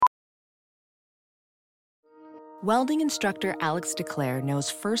Welding instructor Alex DeClaire knows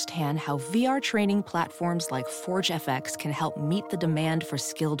firsthand how VR training platforms like ForgeFX can help meet the demand for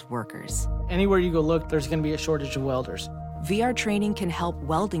skilled workers. Anywhere you go look, there's going to be a shortage of welders. VR training can help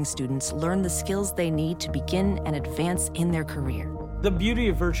welding students learn the skills they need to begin and advance in their career. The beauty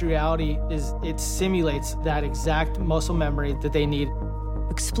of virtual reality is it simulates that exact muscle memory that they need.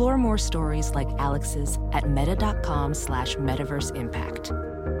 Explore more stories like Alex's at meta.com/metaverseimpact.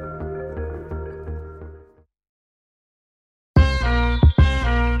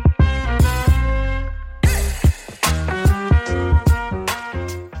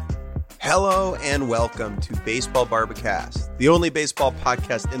 Hello and welcome to Baseball Barbacast, the only baseball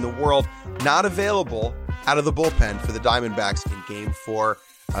podcast in the world not available out of the bullpen for the Diamondbacks in Game 4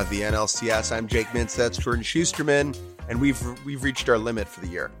 of the NLCS. I'm Jake Mintz, that's Jordan Schusterman, and we've reached our limit for the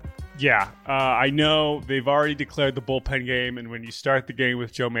year. Yeah, I know they've already declared the bullpen game, and when you start the game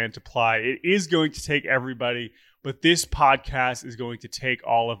with Joe Mantiply, it is going to take everybody, but this podcast is going to take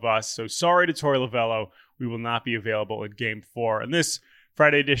all of us. So sorry to Torey Lovello, we will not be available in Game 4. And this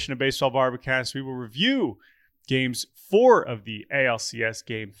Friday edition of Baseball Barbacast, we will review Games 4 of the ALCS,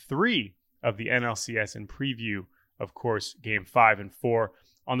 Game 3 of the NLCS, and preview, of course, Game 5 and 4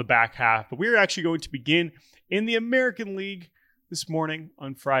 on the back half. But we're actually going to begin in the American League this morning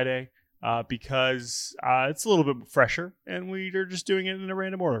on Friday because it's a little bit fresher, and we are just doing it in a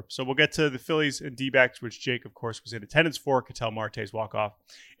random order. So we'll get to the Phillies and DBacks, which Jake, of course, was in attendance for, Ketel Marte's walk-off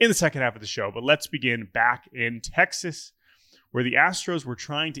in the second half of the show. But let's begin back in Texas, where the Astros were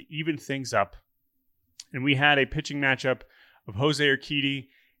trying to even things up. And we had a pitching matchup of Jose Urquidy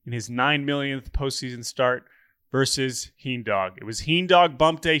in his 9 millionth postseason start versus Heen Dog. It was Heen Dog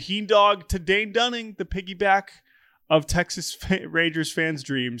bump day. Heen Dog to Dane Dunning, the piggyback of Texas Rangers fans'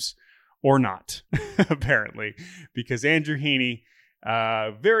 dreams, or not, apparently, because Andrew Heaney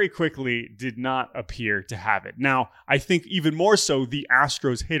very quickly did not appear to have it. Now, I think even more so, the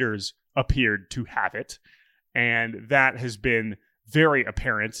Astros hitters appeared to have it. And that has been very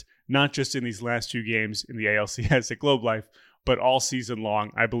apparent, not just in these last two games in the ALCS at Globe Life, but all season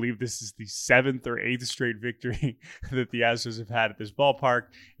long. I believe this is the 7th or 8th straight victory that the Astros have had at this ballpark.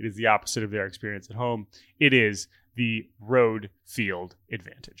 It is the opposite of their experience at home. It is the road field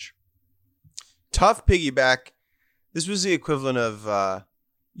advantage. Tough piggyback. This was the equivalent of,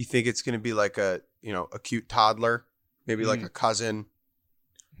 you think it's going to be like a cute toddler, maybe like a cousin,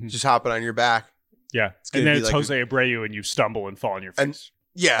 just hopping on your back. Yeah, and then it's like Jose Abreu and you stumble and fall on your face.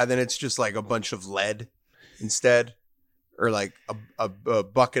 Then it's just like a bunch of lead instead, or like a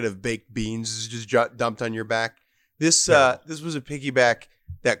bucket of baked beans is just dumped on your back. This was a piggyback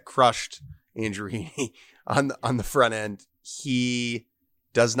that crushed Andrew Heaney on the front end. He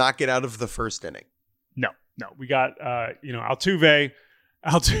does not get out of the first inning. No. We got Altuve.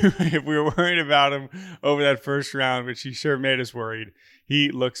 If we were worried about him over that first round, which he sure made us worried,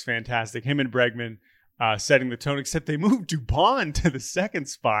 he looks fantastic. Him and Bregman setting the tone, except they moved Dubon to the second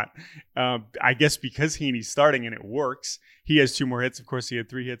spot. I guess because Heaney's starting and it works. He has 2 more hits. Of course, he had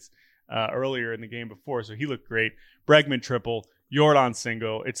 3 hits earlier in the game before, so he looked great. Bregman triple, Jordan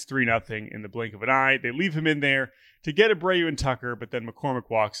single. It's 3-0 in the blink of an eye. They leave him in there to get Abreu and Tucker, but then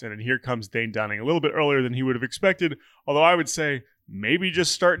McCormick walks in, and here comes Dane Dunning a little bit earlier than he would have expected, although I would say maybe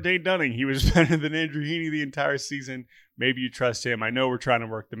just start Dane Dunning. He was better than Andrew Heaney the entire season. Maybe you trust him. I know we're trying to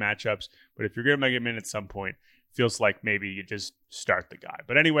work the matchups, but if you're going to make him in at some point, feels like maybe you just start the guy.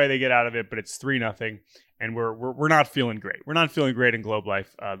 But anyway, they get out of it, but it's 3-0, and we're not feeling great. We're not feeling great in Globe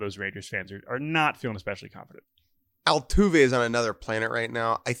Life. Those Rangers fans are not feeling especially confident. Altuve is on another planet right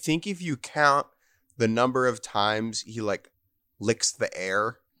now. I think if you count the number of times he licks the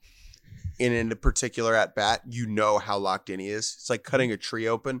air in a particular at bat, you know how locked in he is. It's like cutting a tree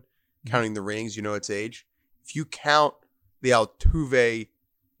open, counting the rings, you know its age. If you count the Altuve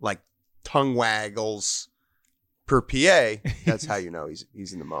tongue waggles per PA, that's how you know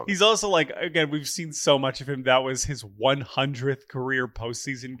he's in the moment. He's also again, we've seen so much of him. That was his 100th career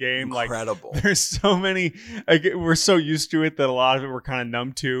postseason game. Incredible. There's so many. We're so used to it that a lot of it we're kind of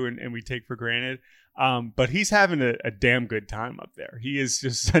numb to and we take for granted. But he's having a damn good time up there. He is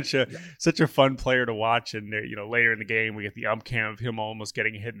just such a fun player to watch. And later in the game, we get the ump cam of him almost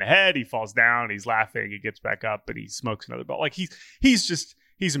getting hit in the head. He falls down. He's laughing. He gets back up, but he smokes another ball. He's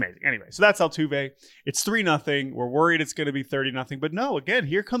amazing. Anyway, so that's Altuve. It's 3-0. We're worried it's going to be 30-0. But no, again,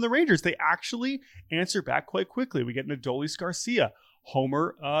 here come the Rangers. They actually answer back quite quickly. We get an Adolis Garcia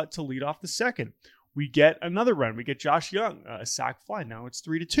homer to lead off the second. We get another run. We get Josh Young, a sac fly. Now it's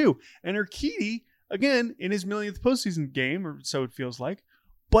 3-2. And Urquidy, again, in his millionth postseason game, or so it feels like,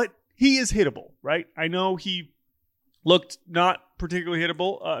 but he is hittable, right? I know he looked not particularly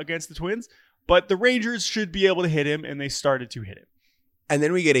hittable against the Twins, But the Rangers should be able to hit him, and they started to hit him. And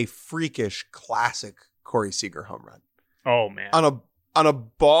then we get a freakish classic Corey Seager home run. Oh, man. On a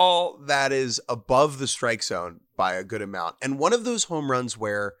ball that is above the strike zone by a good amount. And one of those home runs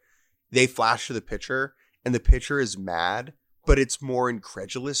where they flash to the pitcher and the pitcher is mad, but it's more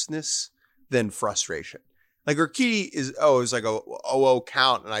incredulousness than frustration. Like Urquidy it was like a 0-0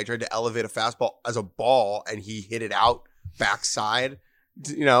 count, and I tried to elevate a fastball as a ball, and he hit it out backside.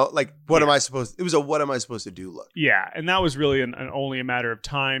 Like what am I supposed to do look? Yeah, and that was really only a matter of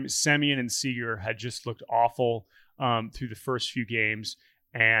time. Semien and Seager had just looked awful through the first few games,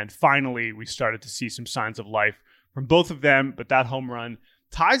 and finally we started to see some signs of life from both of them. But that home run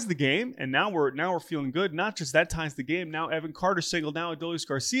ties the game, and now we're feeling good. Not just that ties the game. Now Evan Carter singled. Now Adolis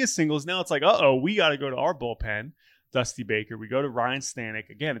Garcia singles. Now it's like, we got to go to our bullpen. Dusty Baker. We go to Ryan Stanek.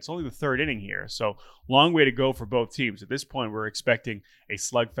 Again, it's only the third inning here, so long way to go for both teams. At this point, we're expecting a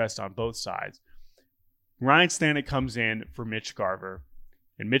slugfest on both sides. Ryan Stanek comes in for Mitch Garver,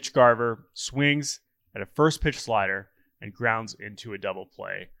 and Mitch Garver swings at a first pitch slider and grounds into a double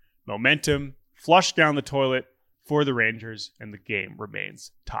play. Momentum flushed down the toilet for the Rangers, and the game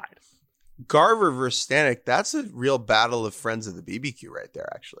remains tied. Garver versus Stanek, that's a real battle of friends of the BBQ right there,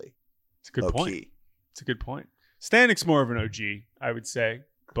 actually. It's a good point. It's a good point. Stanek's more of an OG, I would say.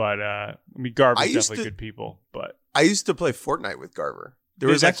 But, Garver's definitely good people. But I used to play Fortnite with Garver.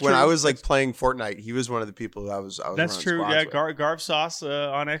 When I was playing Fortnite, he was one of the people who I was That's true. Yeah, Garv Sauce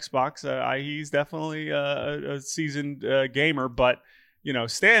on Xbox. He's definitely a seasoned gamer. But,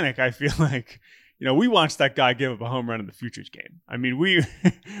 Stanek, I feel like, we watched that guy give up a home run in the Futures game. I mean,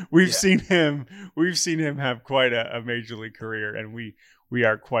 we've seen him have quite a major league career, and we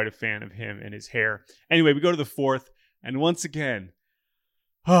are quite a fan of him and his hair. Anyway, we go to the fourth, and once again,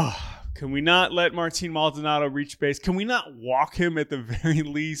 can we not let Martin Maldonado reach base? Can we not walk him at the very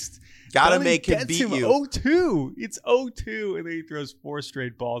least? Gotta make him beat you. 0-2. It's 0-2, and then he throws 4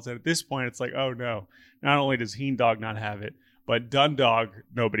 straight balls. And at this point, it's like, oh no. Not only does Heen Dog not have it, but Dundog,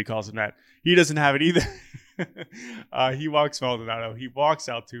 nobody calls him that. He doesn't have it either. He walks Maldonado. He walks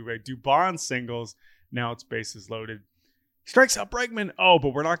Altuve. Dubon singles. Now it's bases loaded. Strikes out Bregman. Oh, but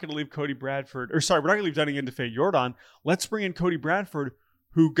we're not going to leave Cody Bradford. We're not going to leave Dunning in to fade Yordan. Let's bring in Cody Bradford,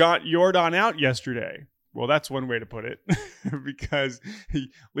 who got Yordan out yesterday. Well, that's one way to put it, because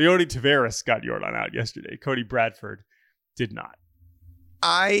Leody Taveras got Yordan out yesterday. Cody Bradford did not.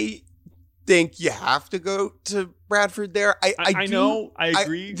 I think you have to go to Bradford there. I know. I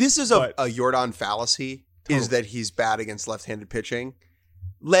agree. This is a Yordan fallacy, is that he's bad against left-handed pitching.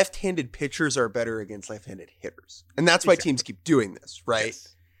 Left-handed pitchers are better against left-handed hitters. And that's why teams keep doing this, right?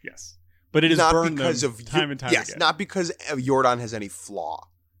 Yes. But it is not burned because them of time and time again. again. Not because Yordan has any flaw,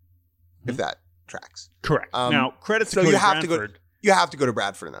 if that tracks. Correct. Now, credit to Cody Bradford. You have to go to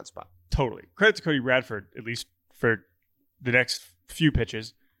Bradford in that spot. Totally. Credit to Cody Bradford, at least for the next few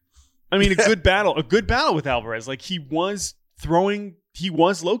pitches. I mean, a good battle with Alvarez. Like, he was throwing, he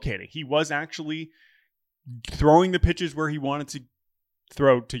was locating. He was actually throwing the pitches where he wanted to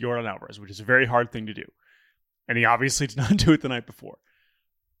throw to Yordan Alvarez, which is a very hard thing to do. And he obviously did not do it the night before.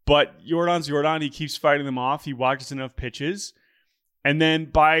 But Yordan's Yordan. He keeps fighting them off. He watches enough pitches. And then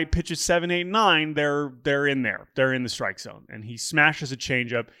by pitches 7, 8, 9, they're in there. They're in the strike zone. And he smashes a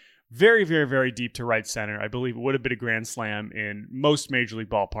changeup very, very, very deep to right center. I believe it would have been a grand slam in most major league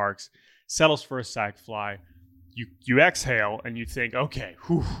ballparks. Settles for a sac fly. You exhale and you think, okay,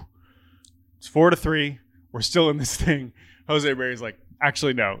 it's 4-3. We're still in this thing. Jose Abreu's like,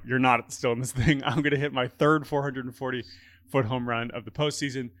 actually, no, you're not still in this thing. I'm going to hit my third 440-foot home run of the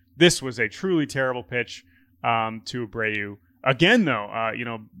postseason. This was a truly terrible pitch to Abreu. Again,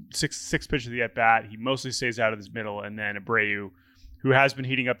 though, six pitch of the at-bat. He mostly stays out of his middle. And then Abreu, who has been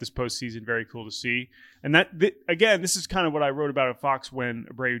heating up this postseason, very cool to see. And again, this is kind of what I wrote about at Fox when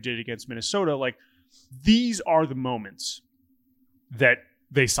Abreu did it against Minnesota. Like, these are the moments that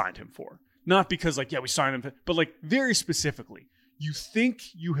they signed him for. Not because, we signed him, but, very specifically. You think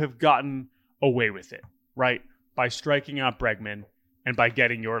you have gotten away with it, right? By striking out Bregman and by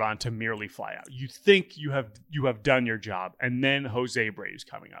getting Yordan to merely fly out. You think you have done your job, and then Jose Abreu's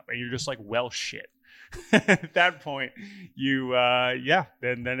coming up, and you're just like, well, shit. At that point,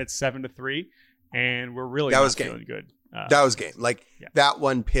 then it's 7-3, and we're really not feeling good. That was game. That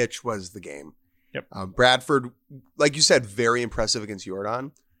one pitch was the game. Yep. Bradford, like you said, very impressive against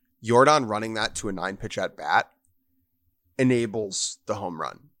Yordan. Yordan running that to a 9-pitch at bat enables the home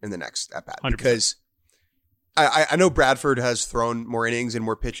run in the next at bat, because I know Bradford has thrown more innings and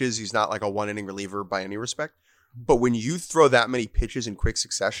more pitches. He's not like a 1-inning reliever by any respect, but when you throw that many pitches in quick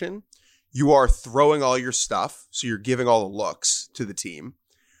succession, you are throwing all your stuff. So you're giving all the looks to the team,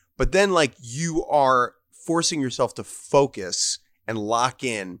 But then like you are forcing yourself to focus and lock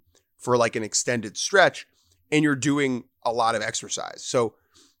in for like an extended stretch, and you're doing a lot of exercise. So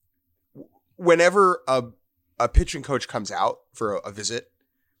whenever a pitching coach comes out for a visit,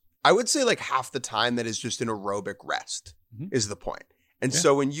 I would say like half the time that is just an aerobic rest is the point. And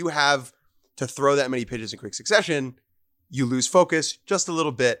so when you have to throw that many pitches in quick succession, you lose focus just a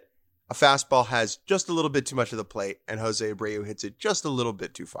little bit. A fastball has just a little bit too much of the plate, and Jose Abreu hits it just a little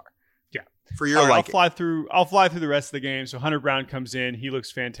bit too far. Yeah. For your liking. I'll fly through the rest of the game. So Hunter Brown comes in. He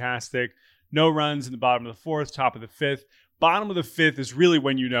looks fantastic. No runs in the bottom of the fourth, top of the fifth. Bottom of the fifth is really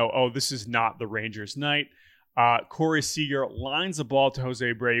when you know, oh, this is not the Rangers' night. Corey Seager lines the ball to Jose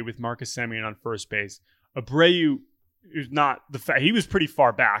Abreu with Marcus Semien on first base. Abreu is not he was pretty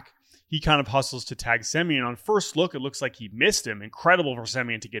far back. He kind of hustles to tag Semien. On first look, it looks like he missed him. Incredible for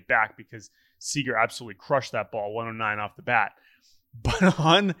Semien to get back because Seager absolutely crushed that ball, 109 off the bat. But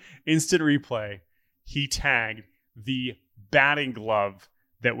on instant replay, he tagged the batting glove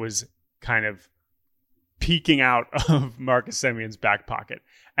that was kind of peeking out of Marcus Semien's back pocket.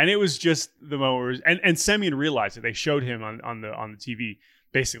 And it was just the moment where and Semien realized it. They showed him on the TV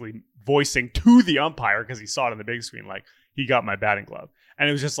basically voicing to the umpire because he saw it on the big screen like, he got my batting glove. And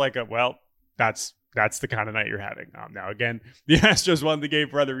it was just like, well, that's the kind of night you're having. Now, again, the Astros won the game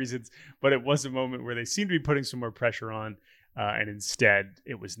for other reasons, but it was a moment where they seemed to be putting some more pressure on. And instead,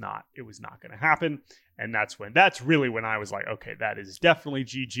 it was not going to happen. And that's really when I was like, okay, that is definitely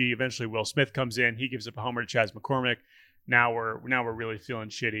GG. Eventually, Will Smith comes in. He gives up a homer to Chas McCormick. Now we're really feeling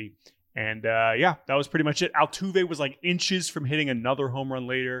shitty. And that was pretty much it. Altuve was like inches from hitting another home run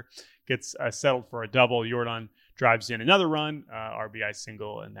later. Gets settled for a double. Jordan drives in another run, RBI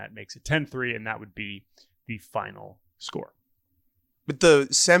single, and that makes it 10-3, and that would be the final score. But the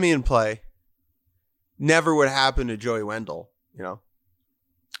Semien play never would happen to Joey Wendell, you know?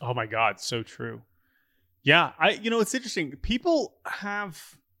 Oh my God, so true. Yeah, it's interesting. People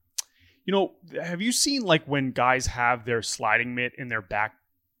have, have you seen like when guys have their sliding mitt in their back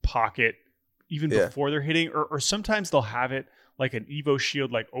pocket even before they're hitting, or sometimes they'll have it like an Evo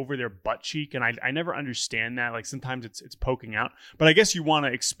shield like over their butt cheek, and I never understand that. Like sometimes it's poking out, but I guess you want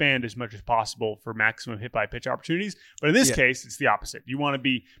to expand as much as possible for maximum hit by pitch opportunities. But in this case, it's the opposite. You want to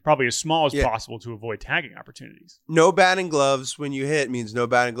be probably as small as possible to avoid tagging opportunities. No batting gloves when you hit means no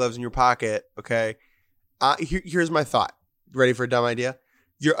batting gloves in your pocket. Okay, here's my thought. Ready for a dumb idea?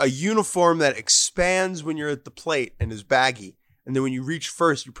 You're a uniform that expands when you're at the plate and is baggy. And then when you reach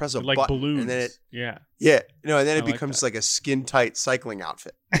first, you press a like button. Balloons. And then and then it becomes like a skin-tight cycling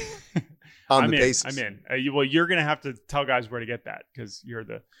outfit on the bases. I'm in. You're going to have to tell guys where to get that because you're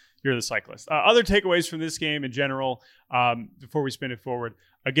the cyclist. Other takeaways from this game in general, before we spin it forward,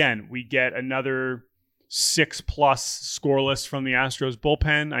 again, we get another 6+ scoreless from the Astros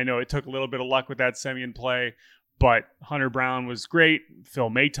bullpen. I know it took a little bit of luck with that Semien play, but Hunter Brown was great.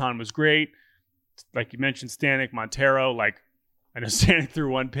 Phil Maton was great. Like you mentioned, Stanek, Montero, I know Stanek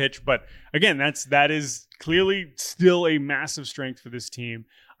threw one pitch, but again, that is clearly still a massive strength for this team.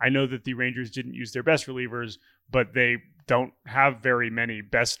 I know that the Rangers didn't use their best relievers, but they don't have very many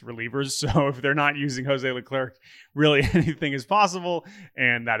best relievers. So if they're not using Jose Leclerc, really anything is possible.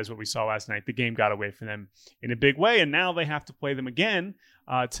 And that is what we saw last night. The game got away from them in a big way. And now they have to play them again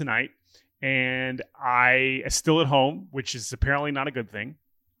tonight. And I still at home, which is apparently not a good thing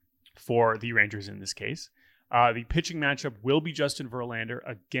for the Rangers in this case. The pitching matchup will be Justin Verlander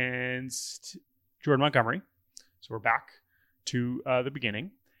against Jordan Montgomery. So we're back to the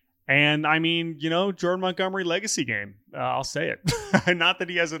beginning. And I mean, Jordan Montgomery legacy game. I'll say it. Not that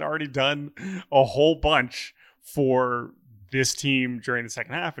he hasn't already done a whole bunch for this team during the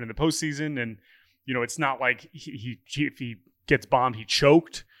second half and in the postseason. And, it's not like if he gets bombed, he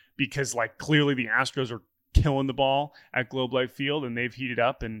choked because clearly the Astros are killing the ball at Globe Life Field and they've heated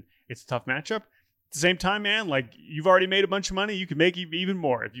up and it's a tough matchup. At the same time, man, you've already made a bunch of money. You can make even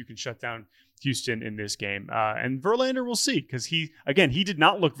more if you can shut down Houston in this game. And Verlander, we'll see, because he did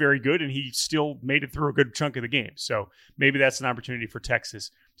not look very good and he still made it through a good chunk of the game. So maybe that's an opportunity for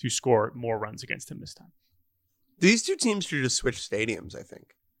Texas to score more runs against him this time. These two teams should just switch stadiums, I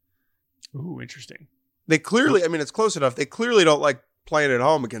think. Ooh, interesting. They clearly, it's close enough. They clearly don't like playing at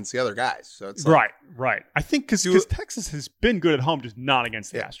home against the other guys. So it's right. I think because Texas has been good at home, just not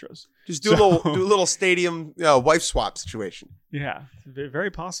against the Astros. Just do a little stadium wife swap situation. Yeah, very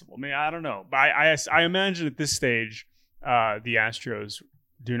possible. I don't know. But I imagine at this stage, the Astros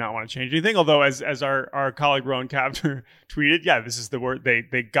do not want to change anything. Although, as our colleague Rowan Kapner tweeted, this is the word,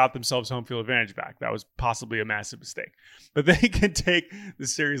 they got themselves home field advantage back. That was possibly a massive mistake. But they can take the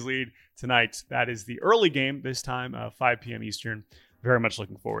series lead tonight. That is the early game this time, 5 p.m. Eastern. Very much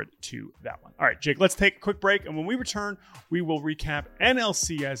looking forward to that one. All right, Jake, let's take a quick break. And when we return, we will recap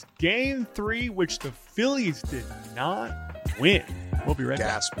NLCS Game 3, which the Phillies did not win. We'll be right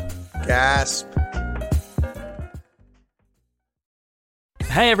back. Gasp.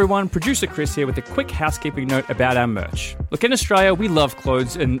 Hey everyone, producer Chris here with a quick housekeeping note about our merch. Look, in Australia, we love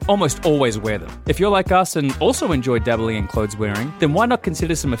clothes and almost always wear them. If you're like us and also enjoy dabbling in clothes wearing, then why not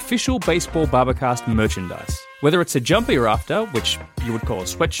consider some official Baseball Barbercast merchandise? Whether it's a jumper you're after, which you would call a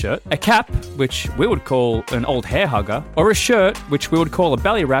sweatshirt, a cap, which we would call an old hair hugger, or a shirt, which we would call a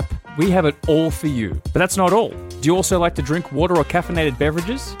belly wrap, we have it all for you. But that's not all. Do you also like to drink water or caffeinated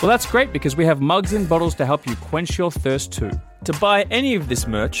beverages? Well, that's great because we have mugs and bottles to help you quench your thirst too. To buy any of this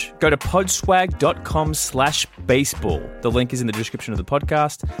merch, go to podswag.com/baseball. The link is in the description of the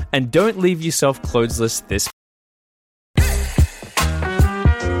podcast. And don't leave yourself clothesless this.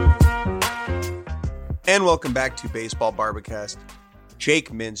 And welcome back to Baseball Barbacast. Jake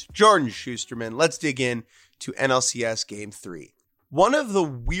Mintz, Jordan Schusterman. Let's dig in to NLCS Game 3. One of the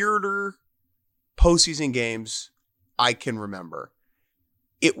weirder postseason games I can remember.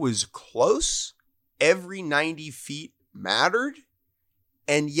 It was close. Every 90 feet mattered.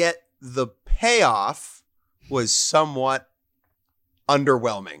 And yet the payoff was somewhat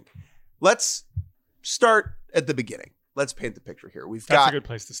underwhelming. Let's start at the beginning. Let's paint the picture here. That's a good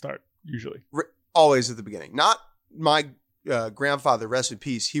place to start, usually. Always at the beginning. Not my grandfather, rest in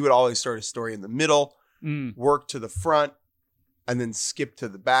peace. He would always start a story in the middle, work to the front, and then skip to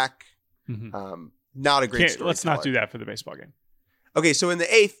the back. Mm-hmm. Not a great story. Let's not do that for the baseball game. Okay, so in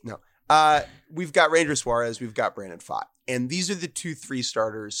the eighth, we've got Ranger Suarez, we've got Brandon Pfaadt. And these are the 2-3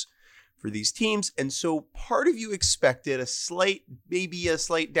 starters for these teams. And so part of you expected maybe a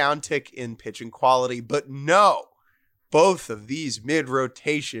slight downtick in pitching quality, but no, both of these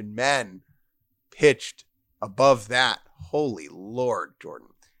mid-rotation men pitched above that. Holy Lord, Jordan.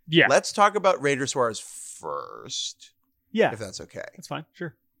 Yeah. Let's talk about Ranger Suarez first. Yeah. If that's okay. That's fine.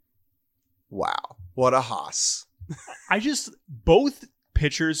 Sure. Wow. What a hoss. Both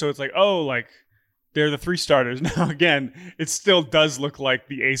pitchers, so it's like, they're the three starters. Now, again, it still does look like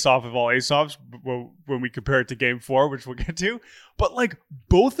the ace-off of all ace-offs when we compare it to Game 4, which we'll get to. But,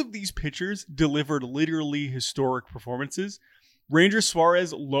 both of these pitchers delivered literally historic performances. Ranger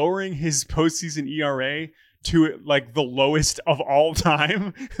Suarez lowering his postseason ERA to, the lowest of all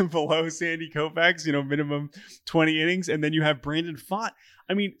time, below Sandy Koufax, minimum 20 innings. And then you have Brandon Pfaadt.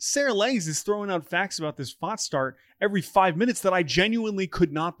 I mean, Sarah Langs is throwing out facts about this Pfaadt start every 5 minutes that I genuinely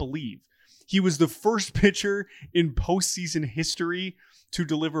could not believe. He was the first pitcher in postseason history to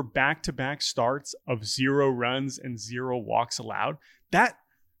deliver back-to-back starts of 0 runs and 0 walks allowed.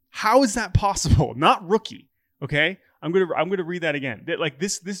 How is that possible? Not rookie. Okay, I'm gonna read that again.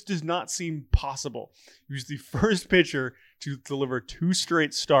 This does not seem possible. He was the first pitcher to deliver 2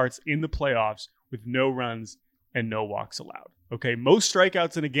 straight starts in the playoffs with no runs and no walks allowed. Okay, most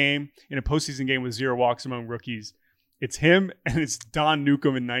strikeouts in a postseason game with 0 walks among rookies. It's him and it's Don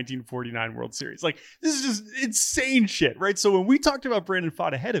Newcomb in 1949 World Series. This is just insane shit, right? So when we talked about Brandon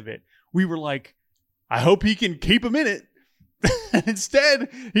Pfaadt ahead of it, we were like, I hope he can keep him in it. And instead,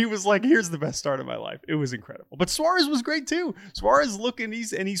 he was like, here's the best start of my life. It was incredible. But Suarez was great too. Suarez looking,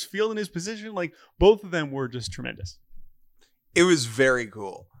 he's feeling his position. Both of them were just tremendous. It was very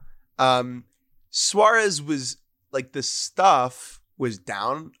cool. Suarez was the stuff was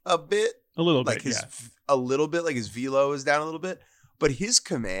down a bit. A little bit, a little bit, his velo is down a little bit, but his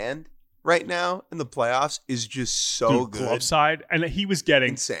command right now in the playoffs is just so good. Glove side, and he was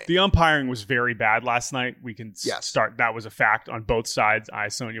getting insane. The umpiring was very bad last night. We can start. That was a fact on both sides.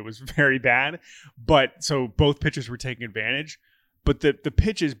 Sonia was very bad, but so both pitchers were taking advantage. But the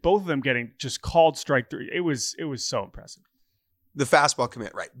pitches, both of them getting just called strike 3. It was so impressive. The fastball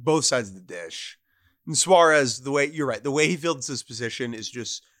command, right? Both sides of the dish. And Suarez, the way he fields his position is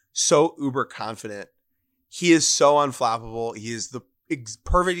just so uber confident. He is so unflappable. He is the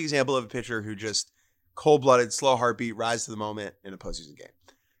perfect example of a pitcher who just cold-blooded, slow heartbeat, rise to the moment in a postseason game.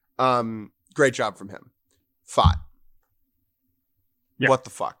 Great job from him. Pfaadt. Yeah. What the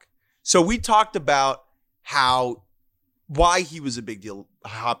fuck? So we talked about why he was a big deal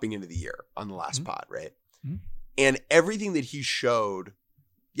hopping into the year on the last pod, right? Mm-hmm. And everything that he showed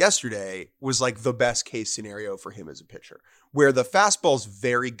yesterday was the best case scenario for him as a pitcher, where the fastball's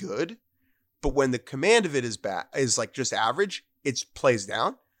very good, but when the command of it is just average, it plays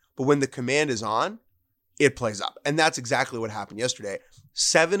down. But when the command is on, it plays up. And that's exactly what happened yesterday.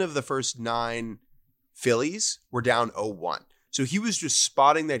 7 of the first 9 Phillies were down 0-1. So he was just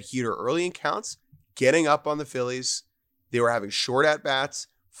spotting that heater early in counts, getting up on the Phillies. They were having short at-bats,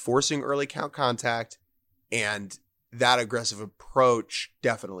 forcing early count contact, and that aggressive approach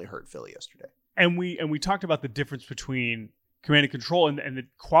definitely hurt Philly yesterday. And we talked about the difference between command and control and the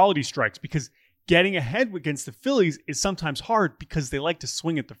quality strikes, because getting ahead against the Phillies is sometimes hard because they like to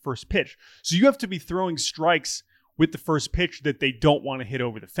swing at the first pitch. So you have to be throwing strikes with the first pitch that they don't want to hit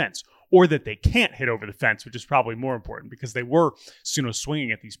over the fence, or that they can't hit over the fence, which is probably more important, because they were,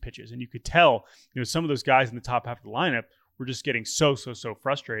 swinging at these pitches. And you could tell, some of those guys in the top half of the lineup were just getting so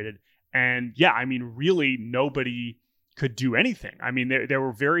frustrated. And yeah, I mean, really nobody could do anything. I mean, there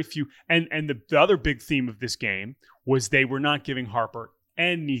were very few. And the other big theme of this game was they were not giving Harper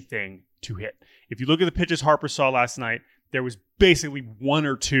anything to hit. If you look at the pitches Harper saw last night, there was basically one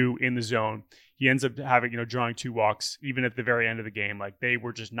or two in the zone. He ends up having, drawing 2 walks, even at the very end of the game. Like, they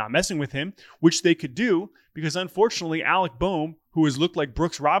were just not messing with him, which they could do because, unfortunately, Alec Boehm, who has looked like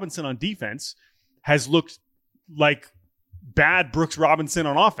Brooks Robinson on defense, has looked like bad Brooks Robinson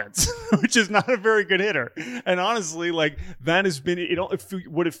on offense, which is not a very good hitter. And honestly, like, that has been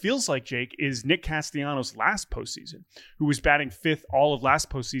what it feels like, Jake, is Nick Castellanos last postseason, who was batting 5th all of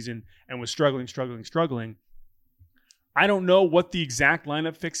last postseason and was struggling. I don't know what the exact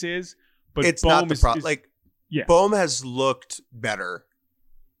lineup fix is, but it's Boehm not the problem. Yeah. Boehm has looked better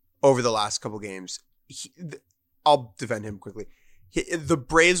over the last couple games. I'll defend him quickly. The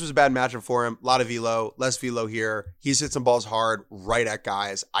Braves was a bad matchup for him. A lot of velo, less velo here. He's hit some balls hard right at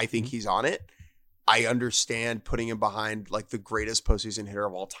guys. I think he's on it. I understand putting him behind like the greatest postseason hitter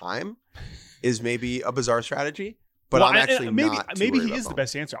of all time is maybe a bizarre strategy. But I'm actually maybe he is the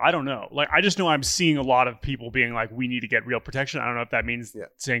best answer. I don't know. Like, I just know I'm seeing a lot of people being like, we need to get real protection. I don't know if that means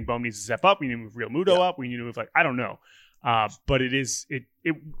saying Boehm needs to step up. We need to move Real Muto up. We need to move, I don't know. But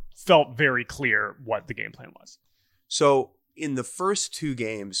it felt very clear what the game plan was. So in the first 2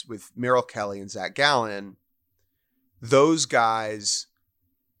 games with Merrill Kelly and Zach Gallen, those guys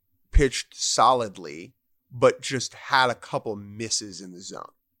pitched solidly, but just had a couple misses in the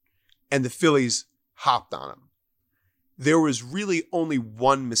zone. And the Phillies hopped on them. There was really only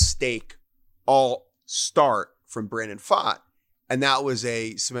one mistake all start from Brandon Pfaadt, and that was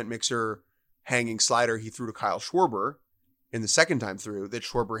a cement mixer hanging slider he threw to Kyle Schwarber in the second time through that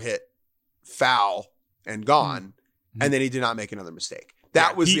Schwarber hit foul and gone, and then he did not make another mistake.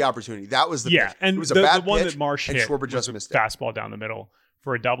 That was the opportunity. That was the pitch. And it was a bad one pitch, that Marsh and hit Schwarber just was missed a fastball down the middle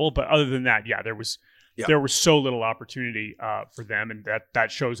for a double. But other than that, there was so little opportunity for them, and that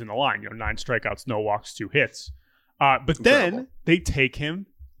shows in the line. 9 strikeouts, no walks, 2 hits. But then they take him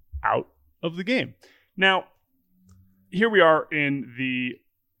out of the game. Now, here we are in the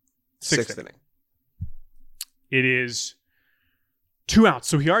sixth inning. It is 2 outs.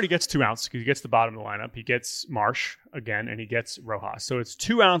 So he already gets 2 outs because he gets the bottom of the lineup. He gets Marsh again, and he gets Rojas. So it's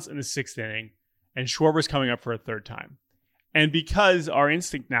 2 outs in the 6th inning, and Schwarber's coming up for a 3rd time. And because our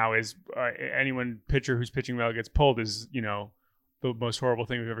instinct now is pitcher who's pitching well gets pulled is, the most horrible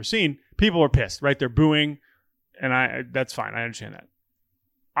thing we've ever seen, people are pissed, right? They're booing. And that's fine. I understand that.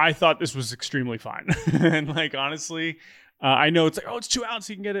 I thought this was extremely fine. And honestly, I know it's it's 2 outs.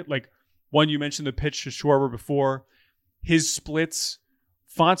 He can get it. One, you mentioned the pitch to Schwarber before. His splits,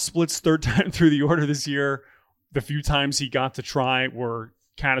 Pfaadt splits 3rd time through the order this year. The few times he got to try were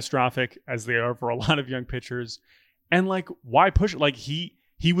catastrophic, as they are for a lot of young pitchers. And why push it?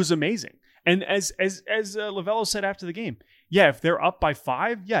 He was amazing. And as Lovello said after the game, if they're up by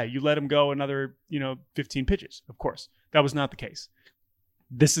 5, you let them go another 15 pitches. Of course, that was not the case.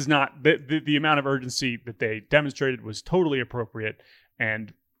 This is not the amount of urgency that they demonstrated was totally appropriate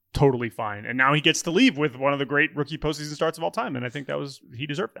and totally fine. And now he gets to leave with one of the great rookie postseason starts of all time, and I think he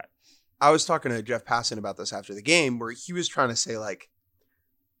deserved that. I was talking to Jeff Passan about this after the game, where he was trying to say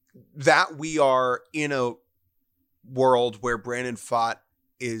that we are in a world where Brandon Pfaadt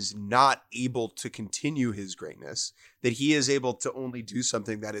is not able to continue his greatness, that he is able to only do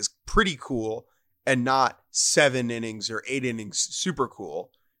something that is pretty cool and not 7 innings or 8 innings super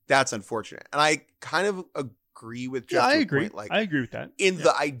cool. That's unfortunate. And I kind of agree with Jeff. I agree. I agree with that. In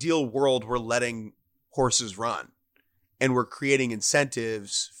the ideal world, we're letting horses run and we're creating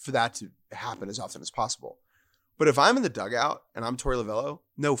incentives for that to happen as often as possible. But if I'm in the dugout and I'm Torey Lovello,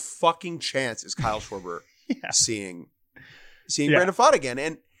 no fucking chance is Kyle Schwarber seeing Brandon Pfaadt again.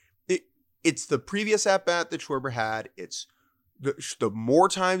 And it's the previous at-bat that Schwarber had. It's the more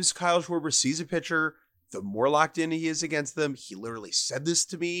times Kyle Schwarber sees a pitcher, the more locked in he is against them. He literally said this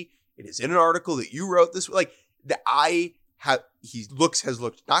to me. It is in an article that you wrote this. He has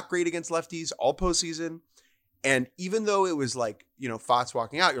looked not great against lefties all postseason. And even though it was Pfaadt's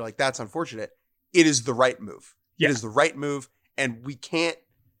walking out, you're like, that's unfortunate. It is the right move. Yeah. It is the right move. And we can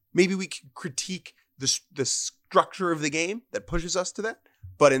critique the structure of the game that pushes us to that.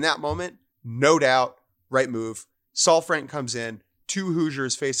 But in that moment, no doubt, right move. Saul Frank comes in, 2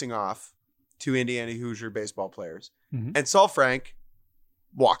 Hoosiers facing off, 2 Indiana Hoosier baseball players. Mm-hmm. And Saul Frank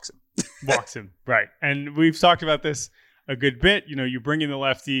walks him. Right. And we've talked about this a good bit. You bring in the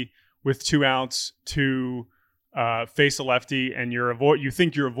lefty with 2 outs to face a lefty, and you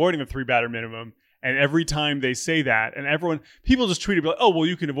think you're avoiding the 3-batter minimum. And every time they say that, and people just tweet like, oh, well,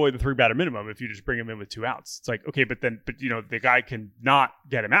 you can avoid the 3-batter minimum if you just bring him in with 2 outs. It's like, okay, but the guy can not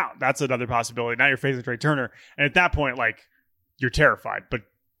get him out. That's another possibility. Now you're facing Trey Turner. And at that point, like, you're terrified. But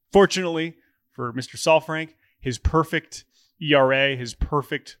fortunately for Mr. Saul Frank, his perfect ERA, his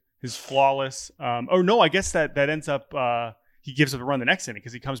flawless. I guess that ends up, he gives up a run the next inning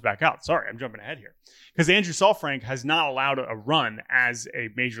because he comes back out. Sorry, I'm jumping ahead here. Because Andrew Saul Frank has not allowed a run as a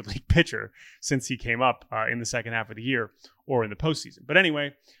major league pitcher since he came up in the second half of the year or in the postseason. But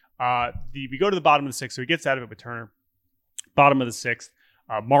anyway, we go to the bottom of the 6th, so he gets out of it with Turner. Bottom of the 6th,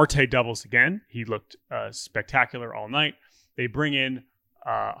 Marte doubles again. He looked spectacular all night. They bring in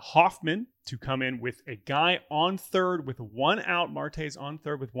Hoffman to come in with a guy on third with 1 out. Marte's on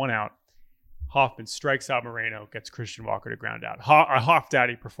third with 1 out. Hoffman strikes out Moreno, gets Christian Walker to ground out. A Hoff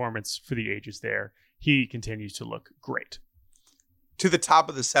Daddy performance for the ages there. He continues to look great. To the top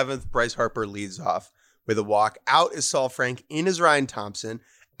of the 7th, Bryce Harper leads off with a walk. Out is Saul Frank. In is Ryan Thompson.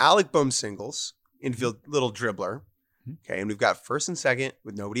 Alec Bohm singles. Infield, little dribbler. Okay, and we've got first and second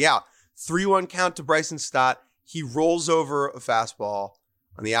with nobody out. 3-1 count to Bryson Stott. He rolls over a fastball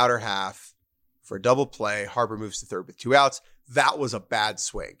on the outer half for a double play. Harper moves to third with 2 outs. That was a bad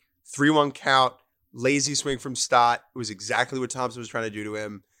swing. 3-1 count, lazy swing from Stott. It was exactly what Thompson was trying to do to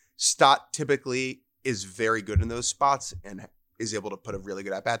him. Stott typically is very good in those spots and is able to put a really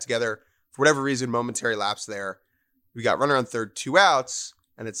good at-bat together. For whatever reason, momentary lapse there. We got runner on third, 2 outs,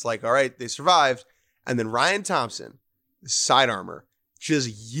 and it's like, all right, they survived. And then Ryan Thompson, the side armor, just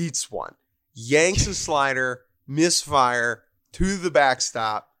yeets one. Yanks a slider, misfire, to the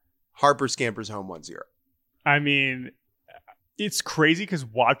backstop. Harper scampers home 1-0. I mean, it's crazy because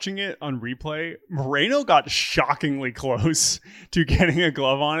watching it on replay, Moreno got shockingly close to getting a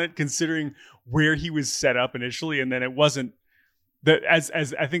glove on it, considering where he was set up initially, and then it wasn't as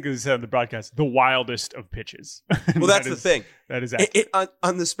I think as said on the broadcast, the wildest of pitches. Well, that's the thing. That is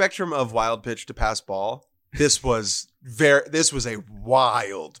on the spectrum of wild pitch to pass ball. This was a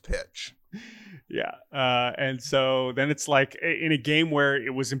wild pitch. Yeah. And so then it's like in a game where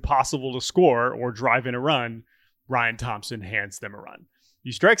it was impossible to score or drive in a run, Ryan Thompson hands them a run.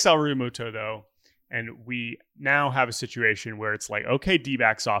 You strike Sal Realmuto, though, and we now have a situation where it's like, okay,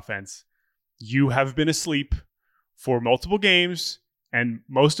 D-backs offense, you have been asleep for multiple games and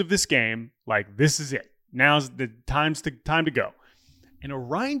most of this game. Like, this is it. Now's the time to go. And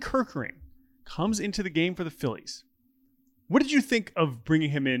Orion Kerkering comes into the game for the Phillies. What did you think of bringing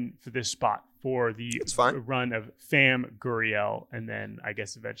him in for this spot for the run of Pham, Gurriel, and then I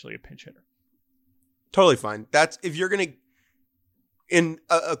guess eventually a pinch hitter? Totally fine. That's if you're going to, in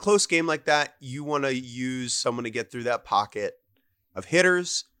a close game like that, you want to use someone to get through that pocket of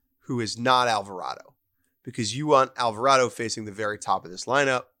hitters who is not Alvarado, because you want Alvarado facing the very top of this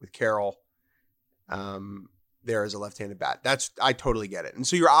lineup with Carroll. There is a left-handed bat. I totally get it. And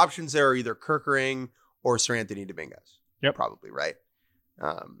so your options there are either Kerkering or Sir Anthony Dominguez. Yep. Probably, right?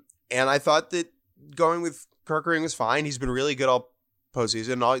 And I thought that going with Kerkering was fine. He's been really good all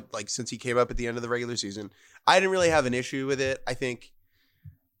postseason, since he came up at the end of the regular season. I didn't really have an issue with it. I think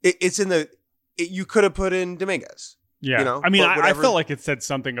it's in you could have put in Dominguez. Yeah. I mean, I felt like it said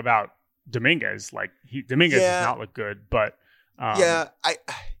something about Dominguez. Like Dominguez does not look good, but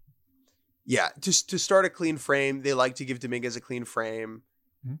just to start a clean frame, they like to give Dominguez a clean frame.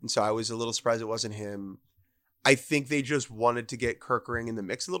 Mm-hmm. And so I was a little surprised it wasn't him. I think they just wanted to get Kerkering in the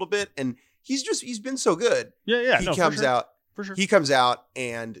mix a little bit, and he's been so good. Yeah. He comes out. For sure. He comes out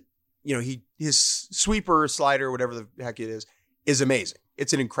and, his sweeper, slider, whatever the heck it is amazing.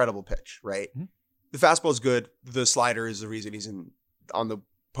 It's an incredible pitch, right? Mm-hmm. The fastball is good. The slider is the reason he's on the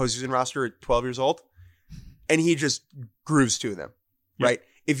postseason roster at 12 years old. And he just grooves to them, right?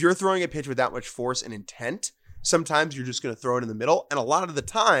 If you're throwing a pitch with that much force and intent, sometimes you're just going to throw it in the middle. And a lot of the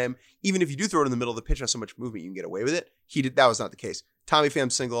time, even if you do throw it in the middle, the pitch has so much movement, you can get away with it. That was not the case. Tommy Pham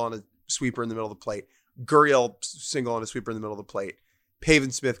single on a sweeper in the middle of the plate. Gurriel single on a sweeper in the middle of the plate.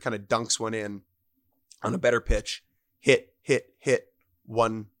 Pavin Smith kind of dunks one in on a better pitch. Hit,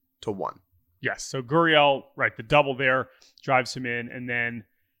 1-1. Yes. So Gurriel, right, the double there drives him in. And then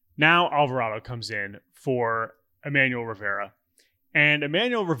now Alvarado comes in for Emmanuel Rivera. And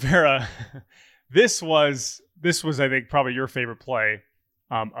Emmanuel Rivera, this was, I think, probably your favorite play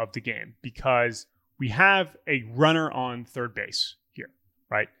of the game, because we have a runner on third base here,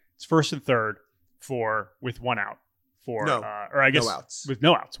 right? It's first and third. with one out for no outs. with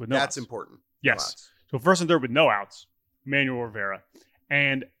no outs. That's important. Yes. No outs. So first and third with no outs, Emmanuel Rivera.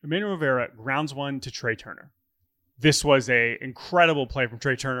 And Emmanuel Rivera grounds one to Trey Turner. This was a incredible play from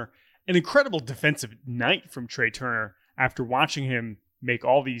Trey Turner, an incredible defensive night from Trey Turner after watching him make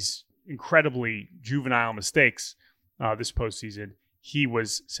all these incredibly juvenile mistakes this postseason. He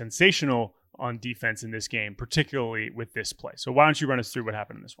was sensational on defense in this game, particularly with this play. So why don't you run us through what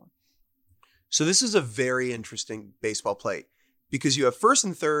happened in this one? So this is a very interesting baseball play because you have first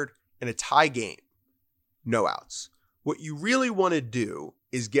and third in a tie game, no outs. What you really want to do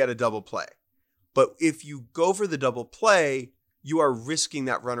is get a double play. But if you go for the double play, you are risking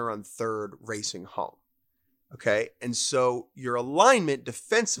that runner on third racing home. Okay? And so your alignment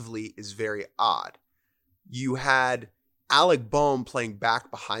defensively is very odd. You had Alec Boehm playing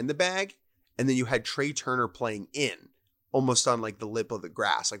back behind the bag, and then you had Trey Turner playing in, almost on like the lip of the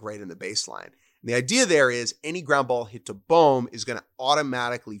grass, like right in the baseline. And the idea there is any ground ball hit to Boehm is going to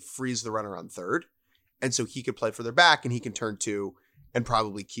automatically freeze the runner on third. And so he could play further back and he can turn two and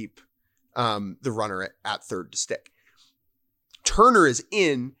probably keep the runner at third to stick. Turner is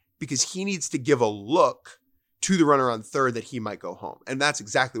in because he needs to give a look to the runner on third that he might go home. And that's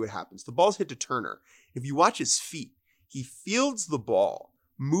exactly what happens. The ball's hit to Turner. If you watch his feet, he fields the ball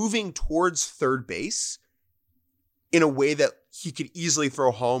moving towards third base in a way that he could easily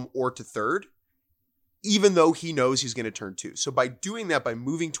throw home or to third, even though he knows he's going to turn two. So by doing that, by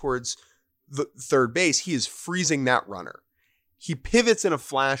moving towards the third base, he is freezing that runner. He pivots in a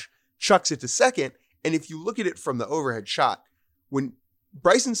flash, chucks it to second. And if you look at it from the overhead shot, when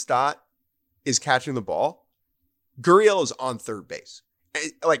Bryson Stott is catching the ball, Gurriel is on third base.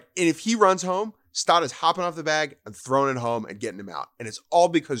 And if he runs home, Stott is hopping off the bag and throwing it home and getting him out. And it's all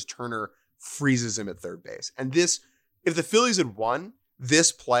because Turner freezes him at third base. And this, if the Phillies had won,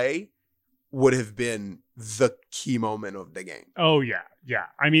 this play would have been the key moment of the game. Oh, yeah. Yeah.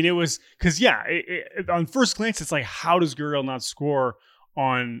 I mean, it was because, on first glance, it's like, how does Gurriel not score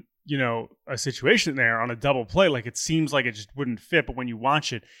on, a situation there on a double play? Like, it seems like it just wouldn't fit. But when you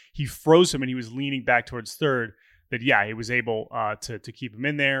watch it, he froze him and he was leaning back towards third. That, he was able to keep him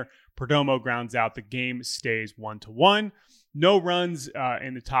in there. Perdomo grounds out. The game stays 1-1. No runs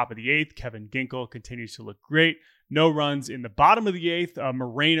in the top of the eighth. Kevin Ginkel continues to look great. No runs in the bottom of the eighth.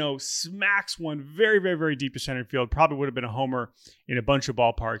 Moreno smacks one very, very, very deep to center field. Probably would have been a homer in a bunch of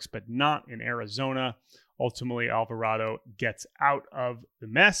ballparks, but not in Arizona. Ultimately, Alvarado gets out of the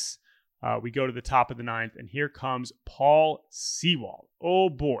mess. We go to the top of the ninth, and here comes Paul Sewald. Oh,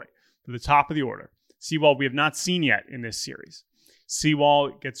 boy, to the top of the order. Sewald we have not seen yet in this series.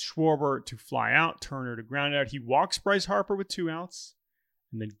 Sewald gets Schwarber to fly out, Turner to ground out. He walks Bryce Harper with 2 outs,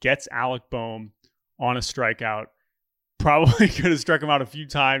 and then gets Alec Boehm on a strikeout. Probably could have struck him out a few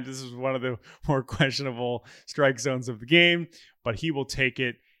times. This is one of the more questionable strike zones of the game, but he will take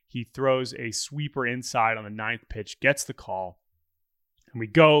it. He throws a sweeper inside on the 9th pitch, gets the call. And we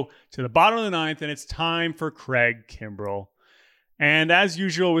go to the bottom of the 9th, and it's time for Craig Kimbrell. And as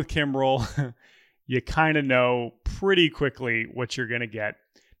usual with Kimbrell, you kind of know pretty quickly what you're going to get.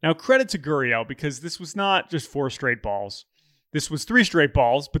 Now, credit to Gurriel, because this was not just 4 straight balls. This was 3 straight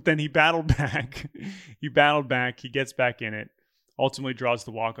balls, but then he battled back. He gets back in it, ultimately draws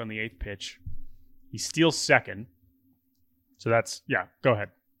the walk on the 8th pitch. He steals second. So that's, go ahead.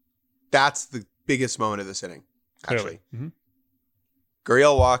 That's the biggest moment of this inning, actually. Mm-hmm.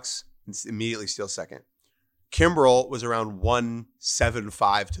 Gurriel walks and immediately steals second. Kimbrell was around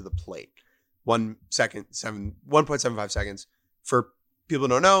 1.75 to the plate. 1.75 seconds. For people who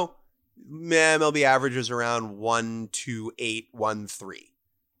don't know, MLB average is around 1.28, 1.3,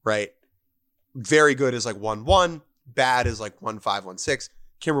 right? Very good is like 1.1. Bad is like 1.5, 1.6.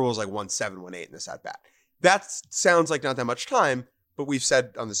 Kimbrell was like 1.7, 1.8 in this at bat. That sounds like not that much time, but we've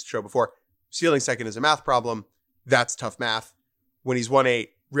said on this show before, stealing second is a math problem. That's tough math. When he's 1.8,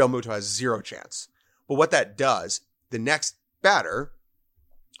 Real Muto has 0 chance. But what that does, the next batter,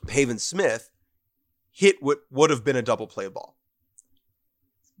 Pavin Smith, hit what would have been a double play ball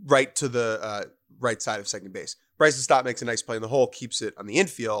right to the right side of second base. Bryson Stott makes a nice play in the hole, keeps it on the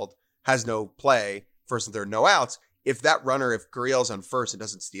infield, has no play, first and third, no outs. If Gurriel's on first and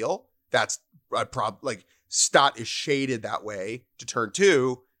doesn't steal, that's a problem. Like, Stott is shaded that way to turn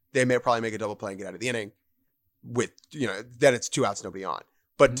 2. They may probably make a double play and get out of the inning with, then it's 2 outs, nobody on.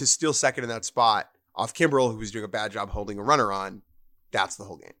 But to steal second in that spot off Kimbrell, who was doing a bad job holding a runner on, that's the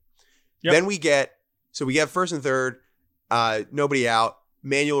whole game. Yep. Then we get first and third, nobody out.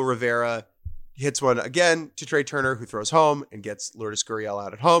 Manuel Rivera hits one again to Trey Turner, who throws home and gets Lourdes Gurriel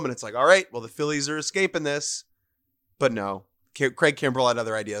out at home. And it's like, all right, well, the Phillies are escaping this. But no, Craig Kimbrell had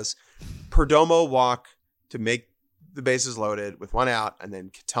other ideas. Perdomo walk to make the bases loaded with one out, and then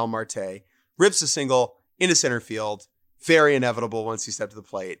Ketel Marte rips a single into center field. Very inevitable once he stepped to the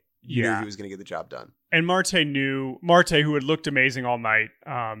plate. You knew he was going to get the job done. And Marte, who had looked amazing all night,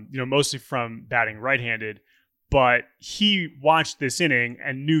 mostly from batting right-handed, but he watched this inning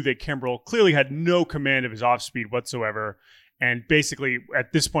and knew that Kimbrel clearly had no command of his off-speed whatsoever. And basically,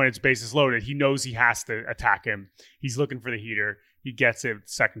 at this point, it's bases loaded. He knows he has to attack him. He's looking for the heater. He gets it with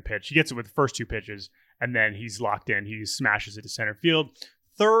the second pitch. He gets it with the first two pitches, and then he's locked in. He smashes it to center field.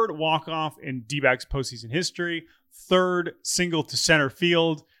 Third walk-off in DBacks postseason history. Third single to center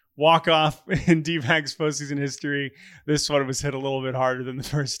field. Walk-off in DBacks postseason history. This one was hit a little bit harder than the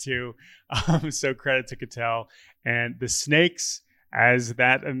first two. So credit to Ketel. And the Snakes, as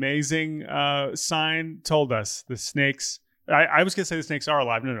that amazing sign told us, the Snakes, I was going to say the Snakes are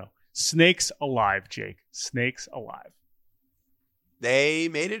alive. No. Snakes alive, Jake. Snakes alive. They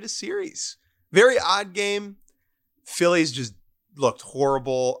made it a series. Very odd game. Phillies just looked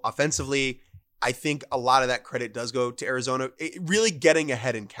horrible offensively. I think a lot of that credit does go to Arizona. Really getting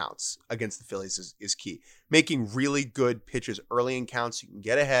ahead in counts against the Phillies is key. Making really good pitches early in counts. You can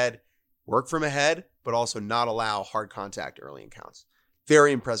get ahead, work from ahead, but also not allow hard contact early in counts.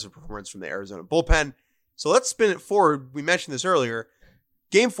 Very impressive performance from the Arizona bullpen. So let's spin it forward. We mentioned this earlier.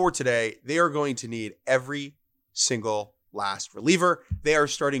 Game 4 today, they are going to need every single last reliever. They are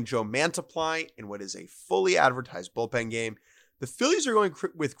starting Joe Mantiply in what is a fully advertised bullpen game. The Phillies are going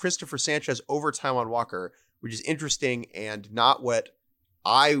with Christopher Sanchez over Taijuan Walker, which is interesting and not what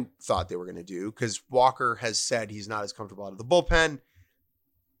I thought they were going to do, because Walker has said he's not as comfortable out of the bullpen.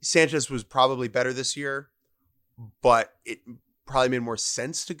 Sanchez was probably better this year, but it probably made more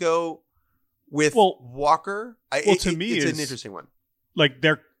sense to go with Walker. To me, it's an interesting one. Like,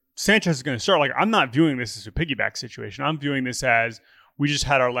 Sanchez is going to start. Like, I'm not viewing this as a piggyback situation. I'm viewing this as we just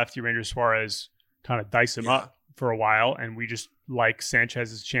had our lefty Ranger Suarez kind of dice him up for a while, and we just like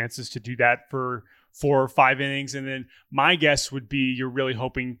Sanchez's chances to do that for 4 or 5 innings. And then my guess would be you're really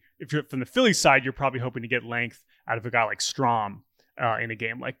hoping, if you're from the Phillies side, you're probably hoping to get length out of a guy like Strom in a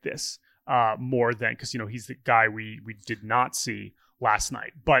game like this more than, because he's the guy we did not see last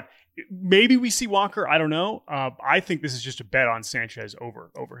night. But maybe we see Walker. I don't know. I think this is just a bet on Sanchez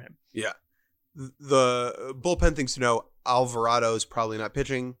over him. Yeah. The bullpen thinks to know Alvarado's probably not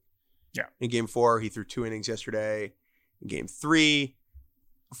pitching. Yeah. In game 4, he threw 2 innings yesterday. In game 3,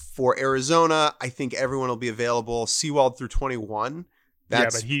 for Arizona, I think everyone will be available. Sewald threw 21.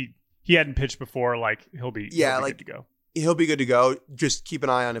 But he hadn't pitched before. Like, he'll be good to go. He'll be good to go. Just keep an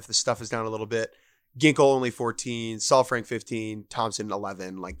eye on if the stuff is down a little bit. Ginkel only 14, Saalfrank 15, Thompson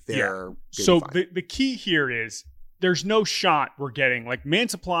 11. Like, they're So the key here is there's no shot we're getting. Like,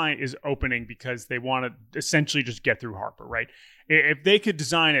 Mantiply is opening because they want to essentially just get through Harper, right? If they could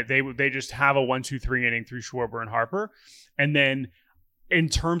design it, they just have a 1-2-3 inning through Schwarber and Harper. And then in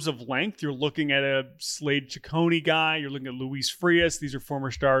terms of length, you're looking at a Slade Ciccone guy. You're looking at Luis Frias. These are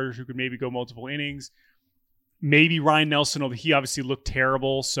former starters who could maybe go multiple innings. Maybe Ryan Nelson, although he obviously looked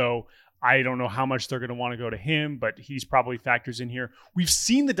terrible. So I don't know how much they're going to want to go to him, but he's probably factors in here. We've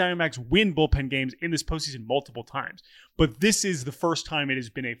seen the Diamondbacks win bullpen games in this postseason multiple times, but this is the first time it has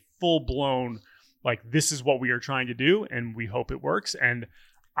been a full-blown, like, this is what we are trying to do, and we hope it works. And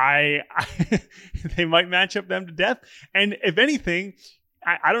they might match up them to death. And if anything,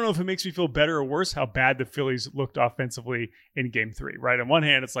 I don't know if it makes me feel better or worse how bad the Phillies looked offensively in game 3, right? On one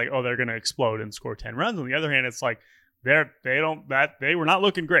hand, it's like, oh, they're going to explode and score 10 runs. On the other hand, it's like, they were not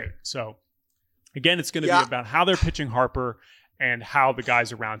looking great. So again, it's going to be about how they're pitching Harper and how the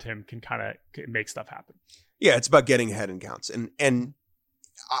guys around him can kind of make stuff happen. Yeah, it's about getting ahead in counts. And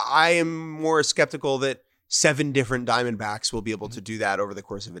I am more skeptical that 7 different Diamondbacks will be able to do that over the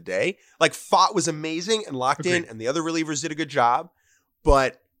course of a day. Like, Pfaadt was amazing and locked in, and the other relievers did a good job.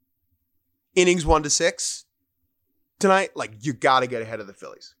 But innings 1-6 tonight, like, you got to get ahead of the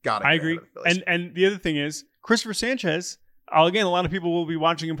Phillies. I agree. And the other thing is, Christopher Sanchez, again, a lot of people will be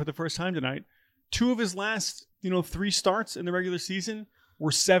watching him for the first time tonight. 2 of his last, 3 starts in the regular season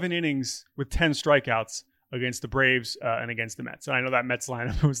were 7 innings with 10 strikeouts against the Braves and against the Mets. And I know that Mets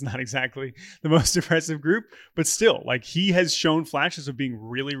lineup was not exactly the most impressive group, but still, like, he has shown flashes of being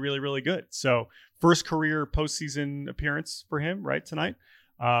really, really, really good. So first career postseason appearance for him, right, tonight.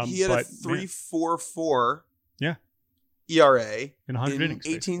 He had a 3.44 ERA in 100 innings,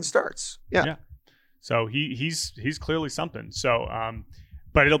 18 basically. Starts. Yeah. So he's clearly something. So,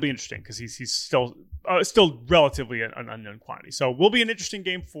 but it'll be interesting because he's still relatively an unknown quantity. So will be an interesting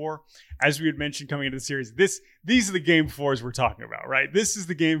game 4, as we had mentioned coming into the series. These are the game 4s we're talking about, right? This is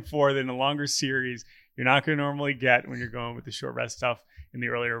the game 4 that in a longer series you're not going to normally get when you're going with the short rest stuff. in the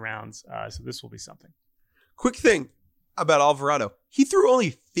earlier rounds. So this will be something. Quick thing about Alvarado. He threw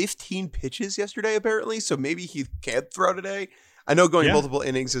only 15 pitches yesterday, apparently, so maybe he can't throw today. I know going multiple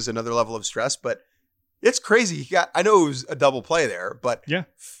innings is another level of stress, but it's crazy. I know it was a double play there, but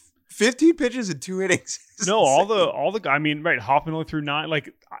 15 pitches in 2 innings. No, all the I mean, right, Hoffman only threw 9.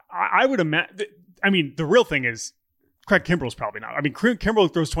 Like, I would imagine, I mean, the real thing is Craig Kimbrell's probably not. I mean,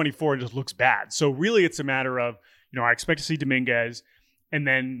 Kimbrell throws 24 and just looks bad. So really it's a matter of, I expect to see Dominguez, and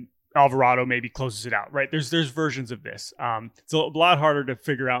then Alvarado maybe closes it out, right? There's versions of this. It's a lot harder to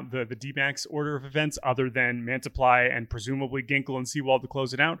figure out the DBacks order of events other than Mantiply and presumably Ginkel and Seawald to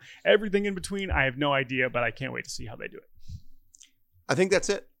close it out. Everything in between, I have no idea, but I can't wait to see how they do it. I think that's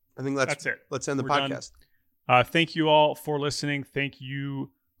it. That's it. Let's end the We're podcast. Thank you all for listening. Thank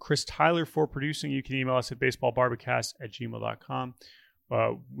you, Chris Tyler, for producing. You can email us at baseballbarbacast@gmail.com.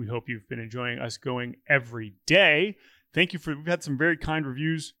 We hope you've been enjoying us going every day. Thank you we've had some very kind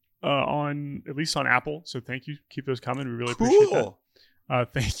reviews at least on Apple. So thank you. Keep those coming. We really appreciate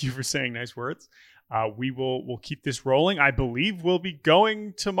that. Thank you for saying nice words. We'll keep this rolling. I believe we'll be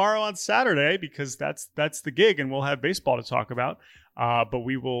going tomorrow on Saturday because that's the gig, and we'll have baseball to talk about. But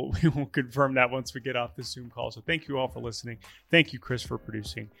we will confirm that once we get off this Zoom call. So thank you all for listening. Thank you, Chris, for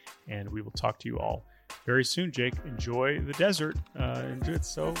producing, and we will talk to you all very soon. Jake, enjoy the desert. It's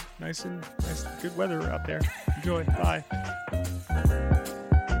so nice, good weather out there. Enjoy. Bye.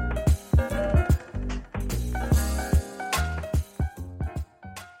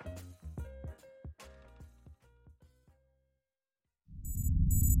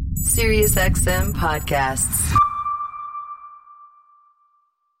 SiriusXM podcasts.